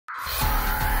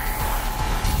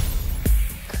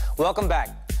Welcome back.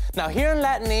 Now here in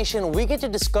LatiNation, we get to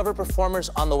discover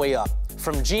performers on the way up.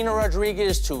 From Gina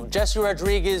Rodriguez to Jessie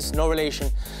Rodriguez, no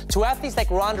relation, to athletes like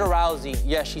Ronda Rousey,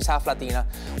 yes, she's half Latina.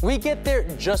 We get there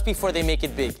just before they make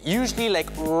it big, usually like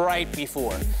right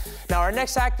before. Now our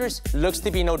next actress looks to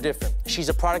be no different. She's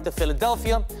a product of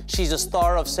Philadelphia, she's a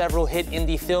star of several hit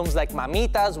indie films like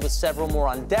Mamitas with several more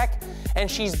on deck,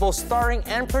 and she's both starring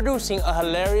and producing a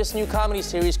hilarious new comedy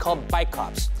series called Bike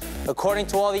Cops. According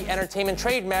to all the entertainment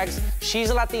trade mags, she's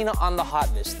a Latina on the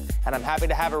hot list, and I'm happy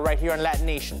to have her right here on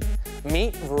LatiNation.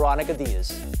 Meet Veronica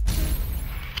Diaz.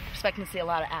 Expecting to see a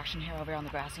lot of action here over on the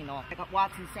grassy knoll. I got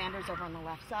Watson Sanders over on the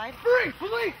left side. Free,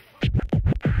 police!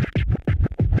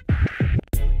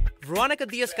 Veronica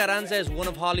Diaz-Carranza is one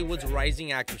of Hollywood's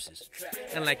rising actresses.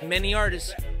 And like many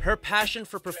artists, her passion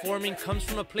for performing comes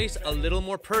from a place a little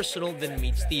more personal than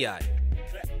meets the eye.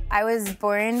 I was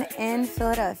born in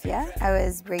Philadelphia. I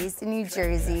was raised in New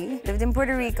Jersey, lived in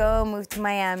Puerto Rico, moved to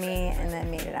Miami, and then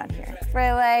made it out here for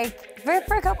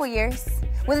a couple years.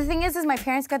 Well, the thing is my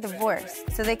parents got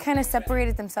divorced, so they kind of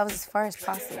separated themselves as far as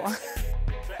possible.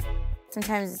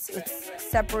 Sometimes it's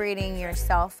separating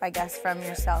yourself, I guess, from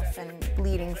yourself and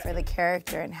bleeding for the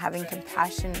character and having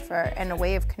compassion for, and a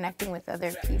way of connecting with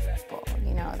other people,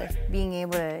 you know, being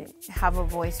able to have a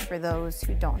voice for those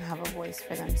who don't have a voice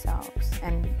for themselves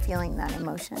and feeling that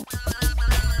emotion.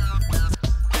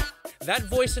 That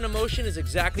voice and emotion is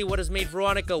exactly what has made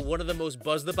Veronica one of the most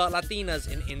buzzed about Latinas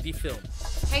in indie film.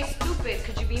 Hey, stupid,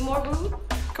 could you be more rude?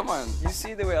 Come on, you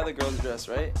see the way other girls dress,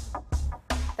 right?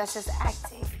 That's just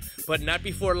acting. But not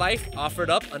before life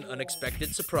offered up an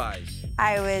unexpected surprise.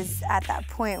 I was at that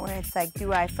point where it's like,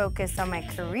 do I focus on my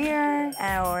career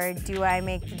or do I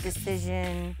make the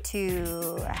decision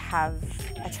to have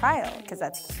a child? Because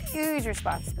that's a huge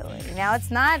responsibility. Now, it's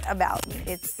not about me.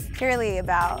 It's purely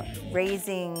about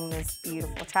raising this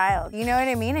beautiful child. You know what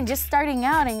I mean? And just starting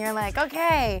out and you're like,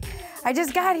 okay, I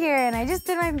just got here and I just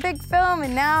did my big film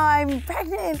and now I'm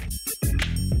pregnant.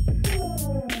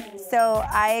 So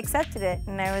I accepted it,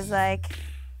 and I was like,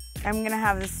 I'm gonna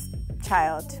have this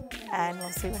child, and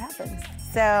we'll see what happens.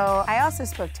 So I also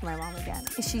spoke to my mom again.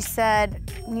 She said,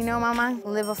 you know, Mama,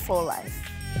 live a full life.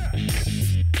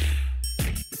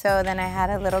 So then I had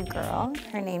a little girl.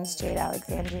 Her name's Jade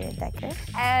Alexandria Decker.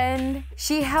 And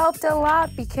she helped a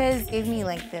lot because it gave me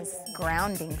like this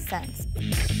grounding sense.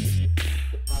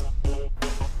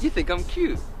 You think I'm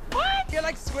cute. What? You're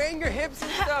like swaying your hips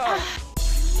and stuff.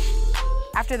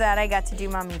 After that, I got to do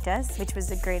Mamitas, which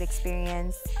was a great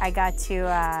experience. I got to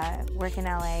work in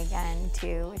LA again,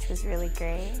 too, which was really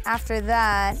great. After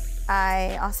that,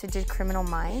 I also did Criminal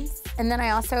Minds. And then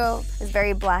I also was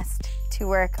very blessed to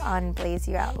work on Blaze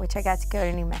You Out, which I got to go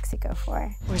to New Mexico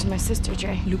for. Where's my sister,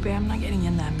 Dre? Lupe, I'm not getting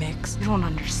in that mix. You don't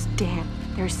understand.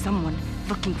 There's someone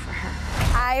looking for her.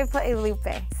 I play Lupe.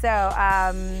 So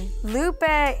Lupe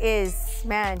is,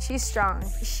 man, she's strong.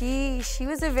 She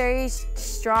was a very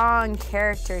strong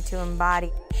character to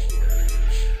embody.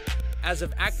 As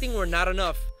if acting were not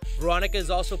enough, Veronica is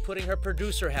also putting her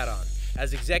producer hat on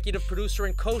as executive producer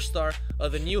and co-star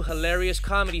of the new hilarious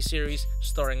comedy series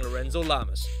starring Lorenzo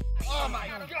Lamas. Oh my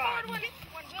God!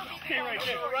 Okay, right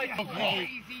there, right. Okay.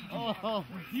 Oh,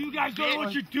 you guys don't know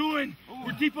what you're doing.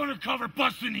 We're deep undercover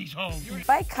busting these hoes.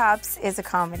 Bike Cops is a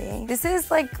comedy. This is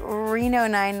like Reno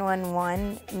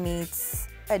 911 meets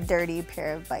a dirty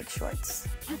pair of bike shorts.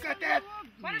 You got that?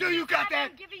 Do you got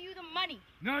that? I'm giving you the money.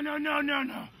 No. Are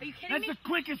you kidding That's me? the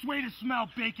quickest way to smell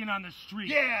bacon on the street.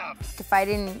 Yeah. If I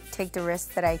didn't take the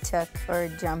risk that I took or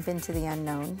jump into the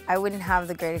unknown, I wouldn't have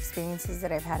the great experiences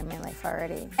that I've had in my life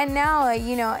already. And now,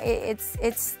 you know, it's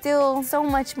still so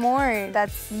much more.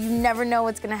 You never know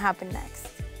what's gonna happen next.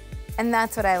 And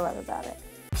that's what I love about it.